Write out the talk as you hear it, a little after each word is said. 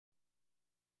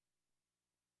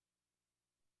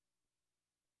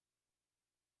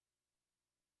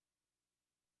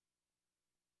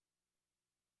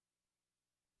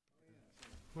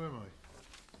Where am I?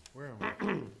 Where am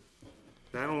I?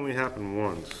 That only happened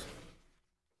once.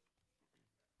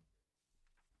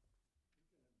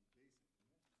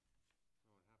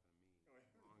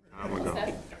 Time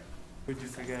ago. Who'd you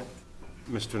forget?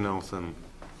 Mr. Nelson.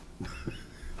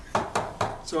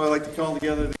 So I'd like to call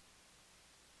together the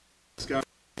Scarborough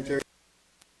Sanitary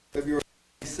February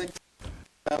 6,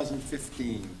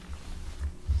 2015.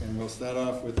 And we'll start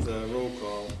off with roll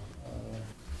call.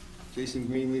 Jason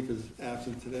Greenleaf is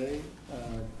absent today.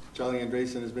 Charlie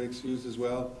Andreessen has been excused as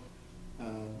well.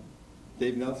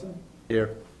 Dave Nelson?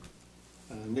 Here.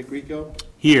 Nick Rico?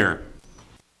 Here.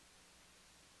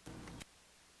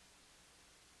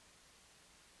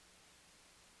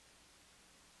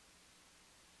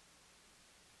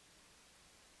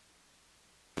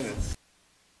 Minutes.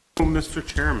 Mr.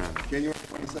 Chairman. January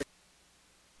 22nd,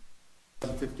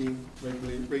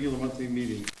 2015, regular monthly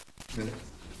meeting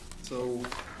minutes. So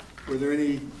were there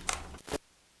any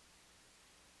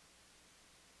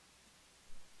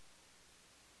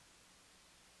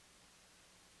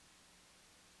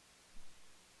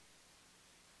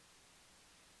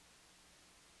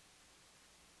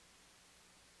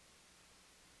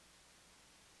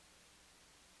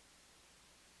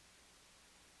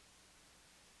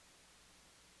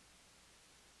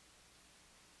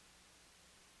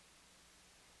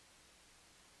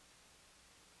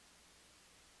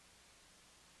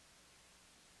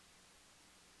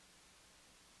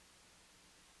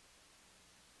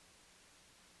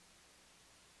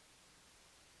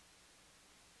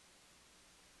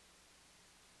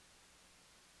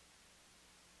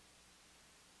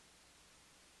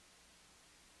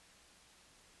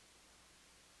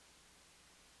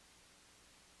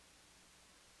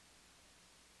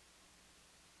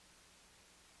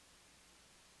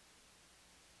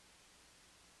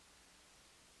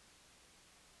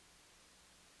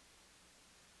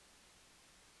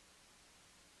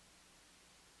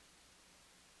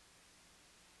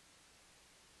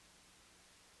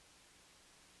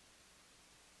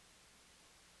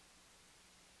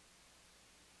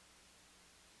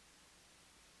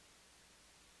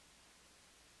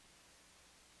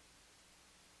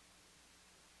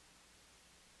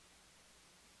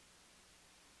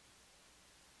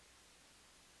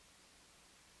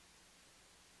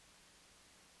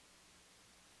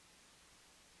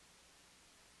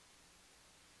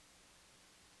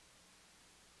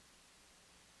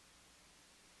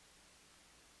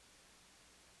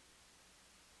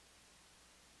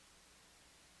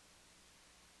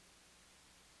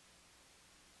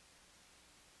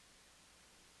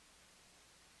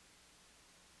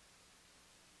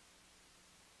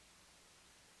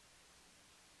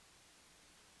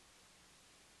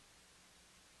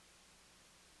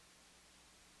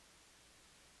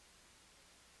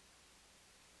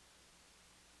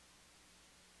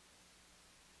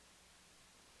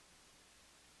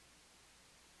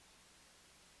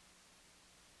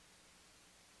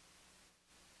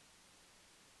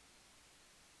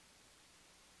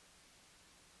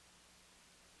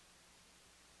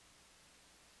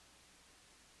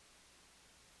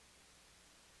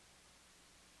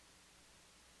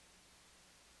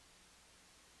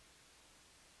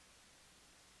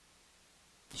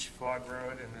Fog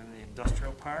Road and then the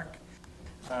industrial park.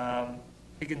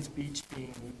 Higgins Beach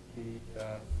being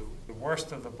the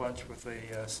worst of the bunch with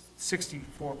a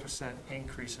 64%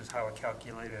 increase is how it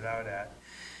calculated out at.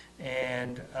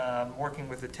 And working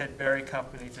with the Ted Berry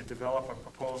Company to develop a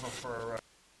proposal for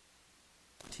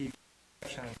TV.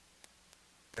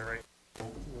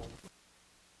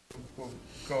 We'll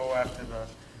go after the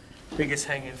biggest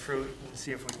hanging fruit and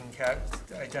see if we can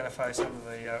identify some of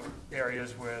the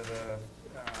areas where the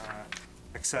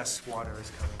excess water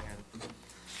is coming in.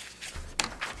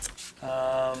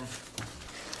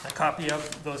 A copy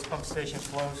of those pump station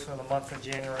flows for the month of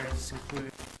January is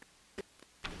included.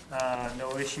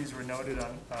 No issues were noted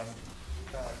on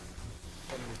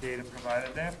the data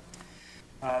provided there.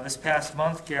 This past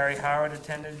month, Gary Howard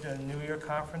attended a New Year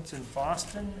conference in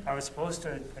Boston. I was supposed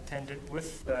to attend it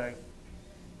with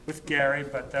Gary,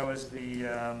 but that was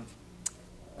the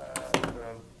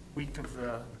week of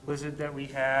the blizzard that we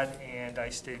had, and I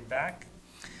stayed back.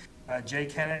 Jay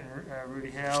Kennett and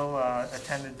Rudy Hale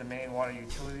attended the Maine Water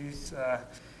Utilities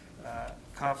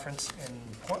conference in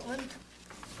Portland.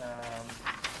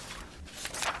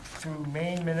 Through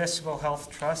Maine Municipal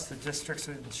Health Trust, the district's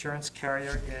insurance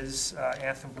carrier is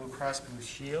Anthem Blue Cross Blue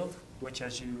Shield, which,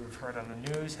 as you have heard on the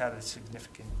news, had a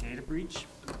significant data breach.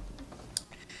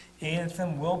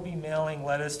 Anthem will be mailing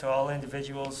letters to all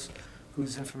individuals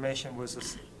whose information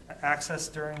was access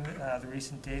during the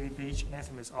recent Daily Beach.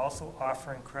 Anthem is also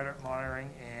offering credit monitoring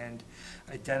and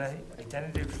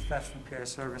identity theft repair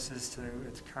services to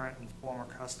its current and former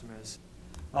customers.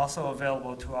 Also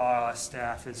available to all our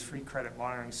staff is free credit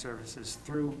monitoring services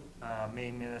through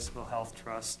Maine Municipal Health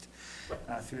Trust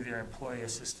through their employee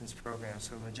assistance program.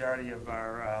 So the majority of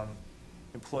our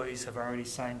employees have already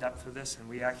signed up for this, and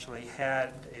we actually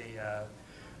had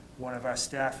one of our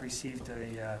staff received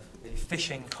a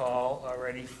phishing call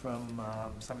already from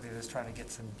somebody that's trying to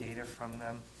get some data from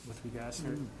them with regards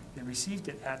to it. They received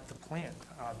it at the plant,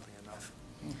 oddly enough.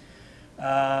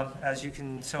 As you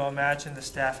can so imagine, the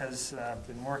staff has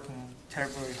been working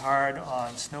terribly hard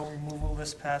on snow removal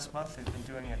this past month. They've been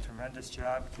doing a tremendous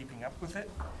job keeping up with it.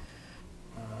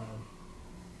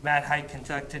 Matt Height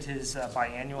conducted his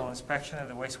biannual inspection of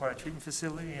the wastewater treatment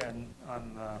facility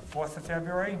on the 4th of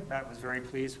February. Matt was very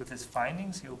pleased with his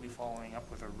findings. He'll be following up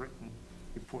with a written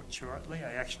report shortly.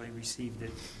 I actually received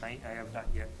it tonight. I have not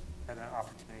yet had an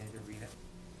opportunity to read it.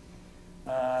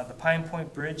 The Pine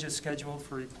Point Bridge is scheduled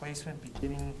for replacement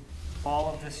beginning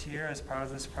fall of this year. As part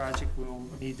of this project, we'll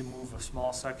need to move a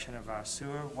small section of our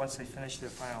sewer. Once they finish the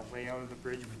final layout of the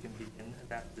bridge, we can begin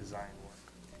that design work.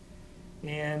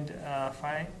 And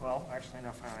well, actually,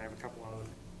 not finally, I have a couple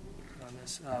other on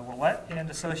this. Willett and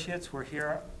Associates were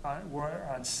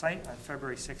on site on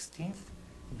February 16th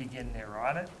to begin their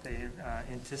audit. They're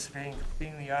anticipating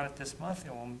completing the audit this month,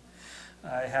 and we'll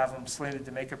have them slated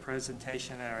to make a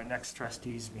presentation at our next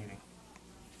trustees meeting.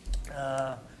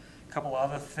 A couple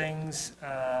other things.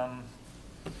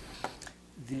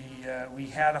 We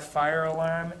had a fire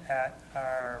alarm at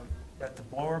the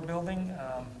blower building.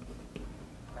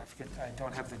 I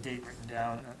don't have the date written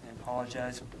down, I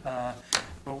apologize.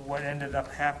 But what ended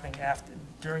up happening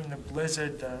during the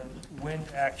blizzard, the wind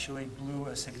actually blew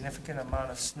a significant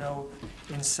amount of snow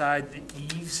inside the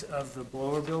eaves of the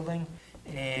blower building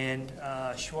and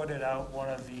shorted out one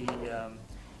of the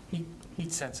heat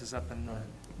sensors up in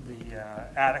the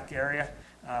attic area.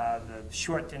 The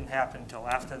short didn't happen until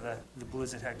after the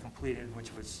blizzard had completed,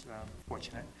 which was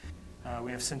fortunate.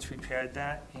 We have since repaired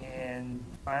that. And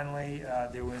finally,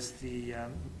 there was the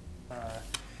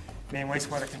Maine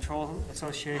Wastewater Control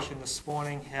Association this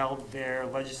morning held their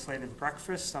legislative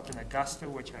breakfast up in Augusta,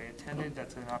 which I attended.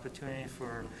 That's an opportunity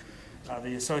for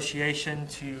the association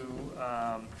to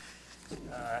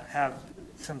have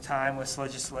some time with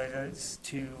legislators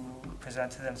to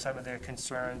present to them some of their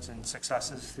concerns and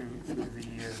successes through the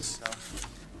years.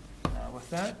 So with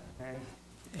that,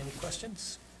 any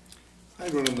questions? I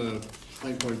run on the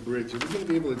Pine Point Bridge. Are we going to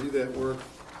be able to do that work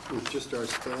with just our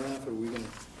staff, or are we going to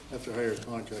have to hire a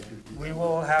contractor? We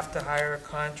will have to hire a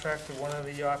contractor. One of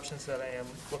the options that I am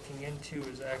looking into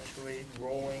is actually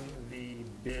rolling the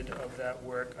bid of that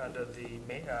work under the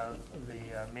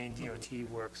Maine DOT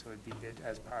work, so it'd be bid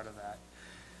as part of that.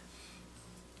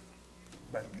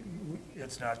 But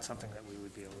it's not something that we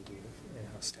would be able to do in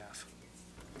our staff.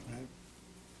 All right.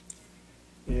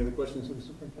 Any other questions of the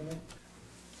superintendent?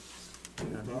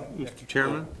 Mr.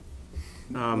 Chairman,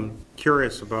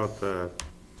 curious about the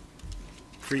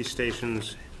 3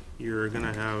 stations. You're going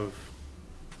to have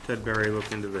Ted Berry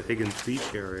look into the Higgins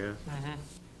Beach area.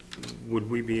 Would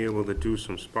we be able to do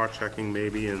some spot checking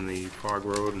maybe in the Fog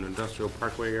Road and Industrial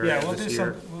Parkway area this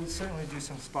year? We'll certainly do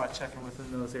some spot checking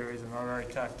within those areas, and I've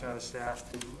already talked to our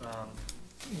staff to,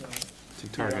 To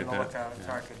target that.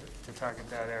 To target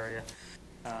that area.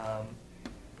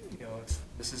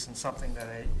 This isn't something that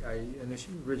I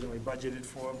originally budgeted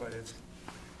for, but it's,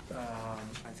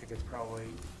 I think it's probably,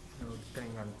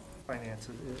 depending on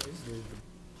finances,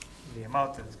 the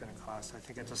amount that it's going to cost. I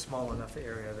think it's a small enough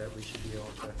area that we should be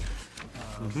able to,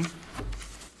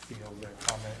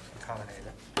 accommodate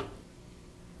it.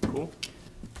 Cool.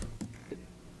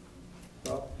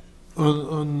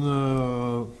 On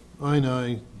the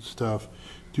I-9 stuff,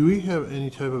 do we have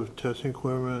any type of testing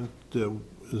equipment that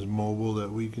is mobile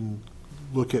that we can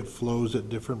look at flows at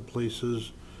different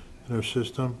places in our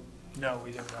system? No,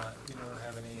 we do not. We don't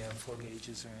have any flow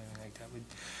gauges or anything like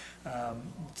that.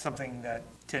 Something that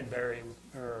Ted Berry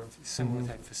or similar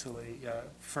type facility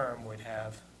firm would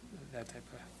have, that type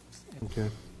of. Okay.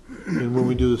 And when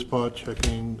we do the spot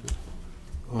checking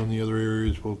on the other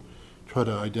areas, we'll try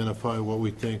to identify what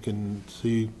we think and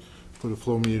see, put a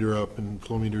flow meter up and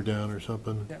flow meter down or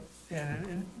something. Yeah.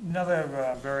 And another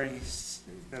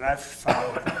that I've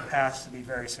found in the past to be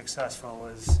very successful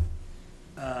is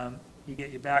you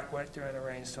get your back wet during a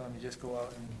rainstorm, you just go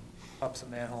out and pump some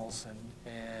manholes,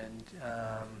 and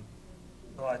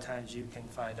a lot of times you can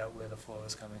find out where the flow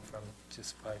is coming from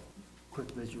just by quick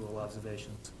visual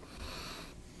observations.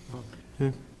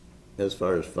 Okay. As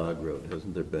far as Fog Road,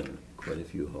 hasn't there been quite a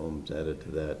few homes added to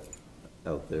that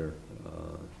out there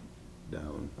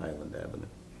down Highland Avenue.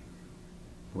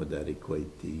 Would that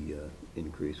equate the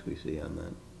increase we see on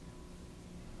that?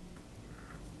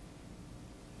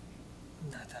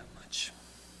 Not that much.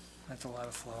 That's a lot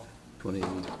of flow.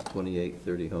 28,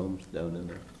 30 homes down in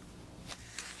there?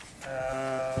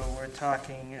 We're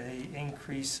talking an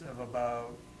increase of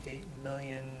about 8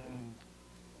 million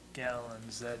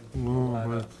gallons. That'd be a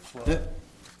lot of flow.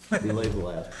 Belay the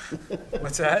last.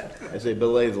 What's that? I say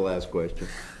belay the last question.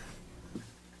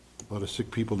 A lot of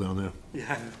sick people down there.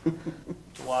 Yeah.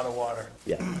 A lot of water.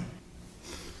 Yeah.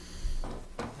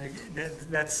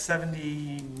 That's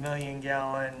 70 million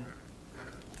gallon,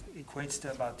 equates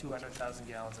to about 200,000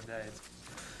 gallons a day.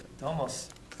 It's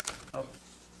almost up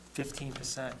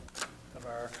 15% of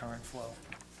our current flow.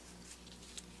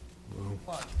 Wow.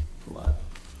 Lot. A lot.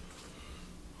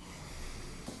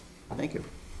 Thank you.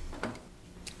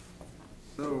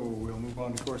 So we'll move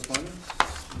on to correspondence.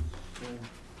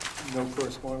 No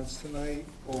correspondence tonight,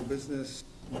 old business,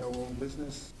 no old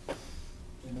business.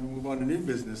 And then we'll move on to new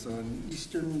business on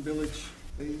Eastern Village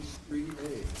Phase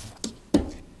 3A.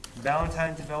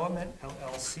 Valentine Development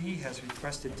LLC has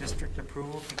requested district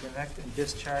approval to connect and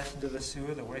discharge into the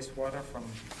sewer the wastewater from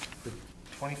the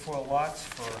 24 lots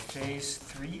for Phase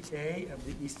 3A of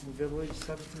the Eastern Village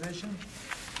subdivision.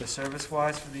 The service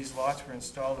wires for these lots were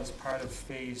installed as part of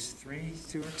Phase 3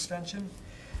 sewer extension.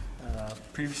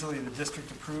 Previously, the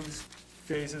district approved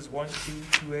Phases 1, 2,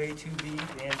 2A, 2B,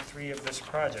 and 3 of this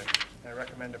project. I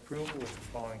recommend approval with the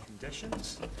following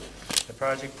conditions. The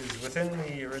project is within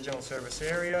the original service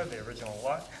area. The original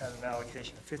lot had an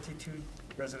allocation of 52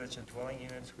 residential dwelling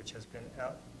units, which has been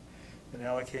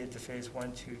allocated to Phase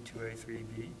 1, 2, 2A,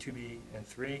 3B, 2B, and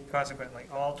 3. Consequently,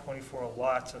 all 24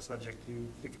 lots are subject to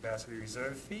the capacity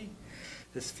reserve fee.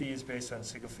 This fee is based on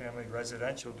single-family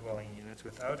residential dwelling units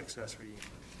without accessory units.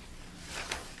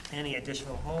 Any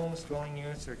additional homes, dwelling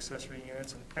units, or accessory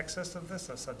units in excess of this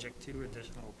are subject to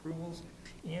additional approvals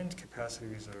and capacity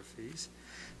reserve fees.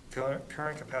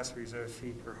 Current capacity reserve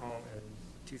fee per home is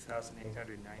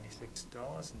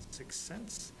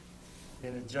 $2,896.06,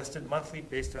 and adjusted monthly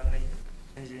based on the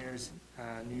engineer's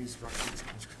news records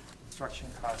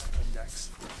construction cost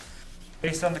index.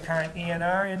 Based on the current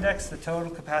ENR index, the total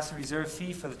capacity reserve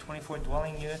fee for the 24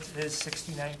 dwelling units is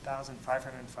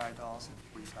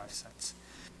 $69,505.45.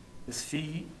 This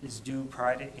fee is due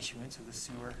prior to issuance of the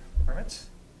sewer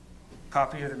permits.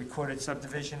 Copy of the recorded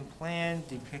subdivision plan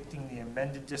depicting the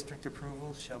amended district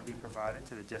approval shall be provided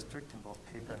to the district in both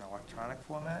paper and electronic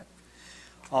format.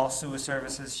 All sewer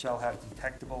services shall have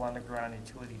detectable underground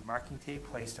utility marking tape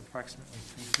placed approximately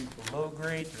 3 feet below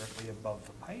grade, directly above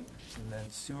the pipe. And then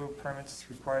sewer permits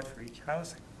required for each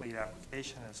house, a complete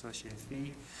application and associated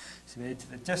fee submitted to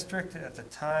the district at the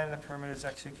time the permit is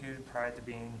executed prior to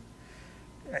being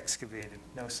excavated.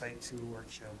 No site sewer work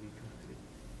shall be completed.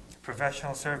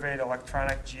 Professional surveyed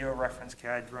electronic geo-reference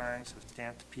CAD drawings, a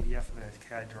stamped PDF of the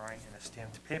CAD drawing, and a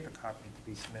stamped paper copy to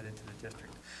be submitted to the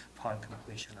district upon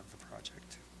completion of the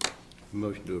project.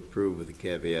 Motion to approve with the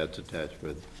caveats attached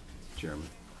with Chairman.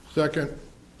 Second.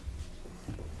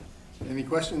 Any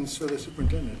questions for the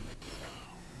superintendent?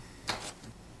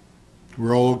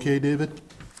 We're all okay, David?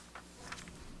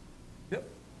 Yep.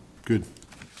 Good.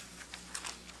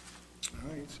 All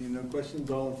right, seeing no questions,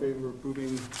 all in favor of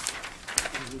approving the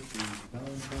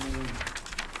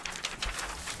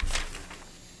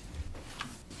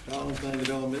Valentine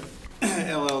Development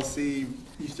LLC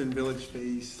Eastern Village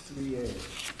Phase 3A.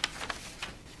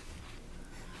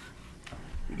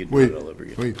 You can do Wait, it all over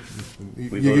again. wait. We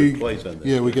You- voted twice on this.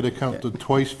 Yeah, we gotta count the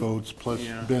twice votes plus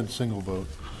Yeah. Ben's single vote.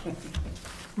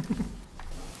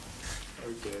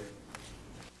 Okay.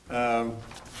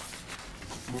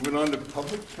 Moving on to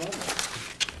public comment.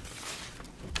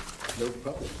 No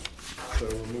public, so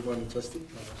we'll move on to trustee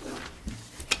comment.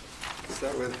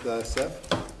 Start with Seth.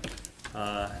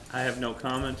 I have no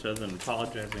comments other than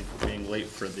apologizing for being late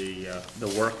for the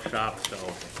workshop, so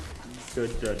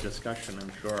good discussion,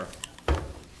 I'm sure.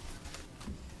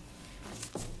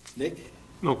 Nick?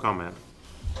 No comment.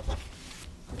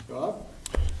 Bob?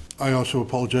 I also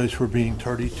apologize for being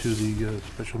tardy to the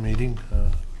special meeting,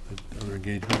 other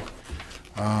engagement.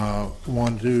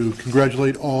 Want to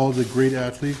congratulate all the great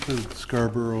athletes of the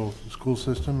Scarborough school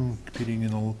system competing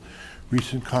in the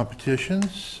recent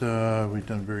competitions. We've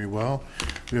done very well.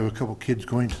 We have a couple kids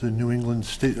going to the New England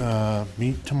state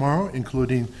meet tomorrow,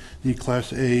 including the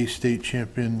Class A state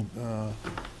champion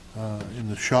in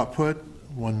the shot put,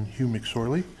 one Hugh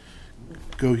McSorley.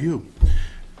 Go Hugh.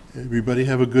 Everybody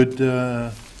have a good,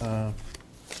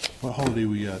 what holiday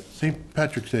we got? St.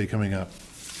 Patrick's Day coming up,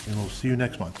 and we'll see you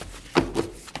next month.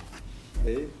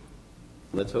 Dave?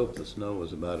 Let's hope the snow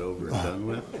is about over and done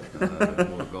with.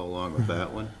 We'll go along with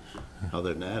that one.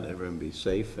 Other than that, everyone be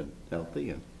safe and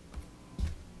healthy, and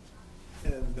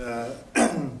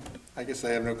And I guess I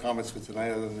have no comments for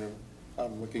tonight, other than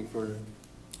I'm looking for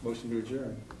a motion to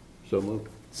adjourn. so moved.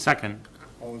 Second.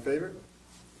 All in favor?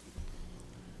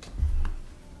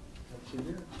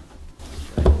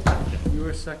 You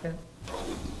were second?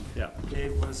 Yeah.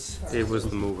 Dave was? Dave was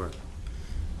the mover.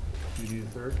 You need a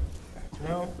third?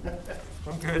 No,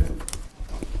 I'm good.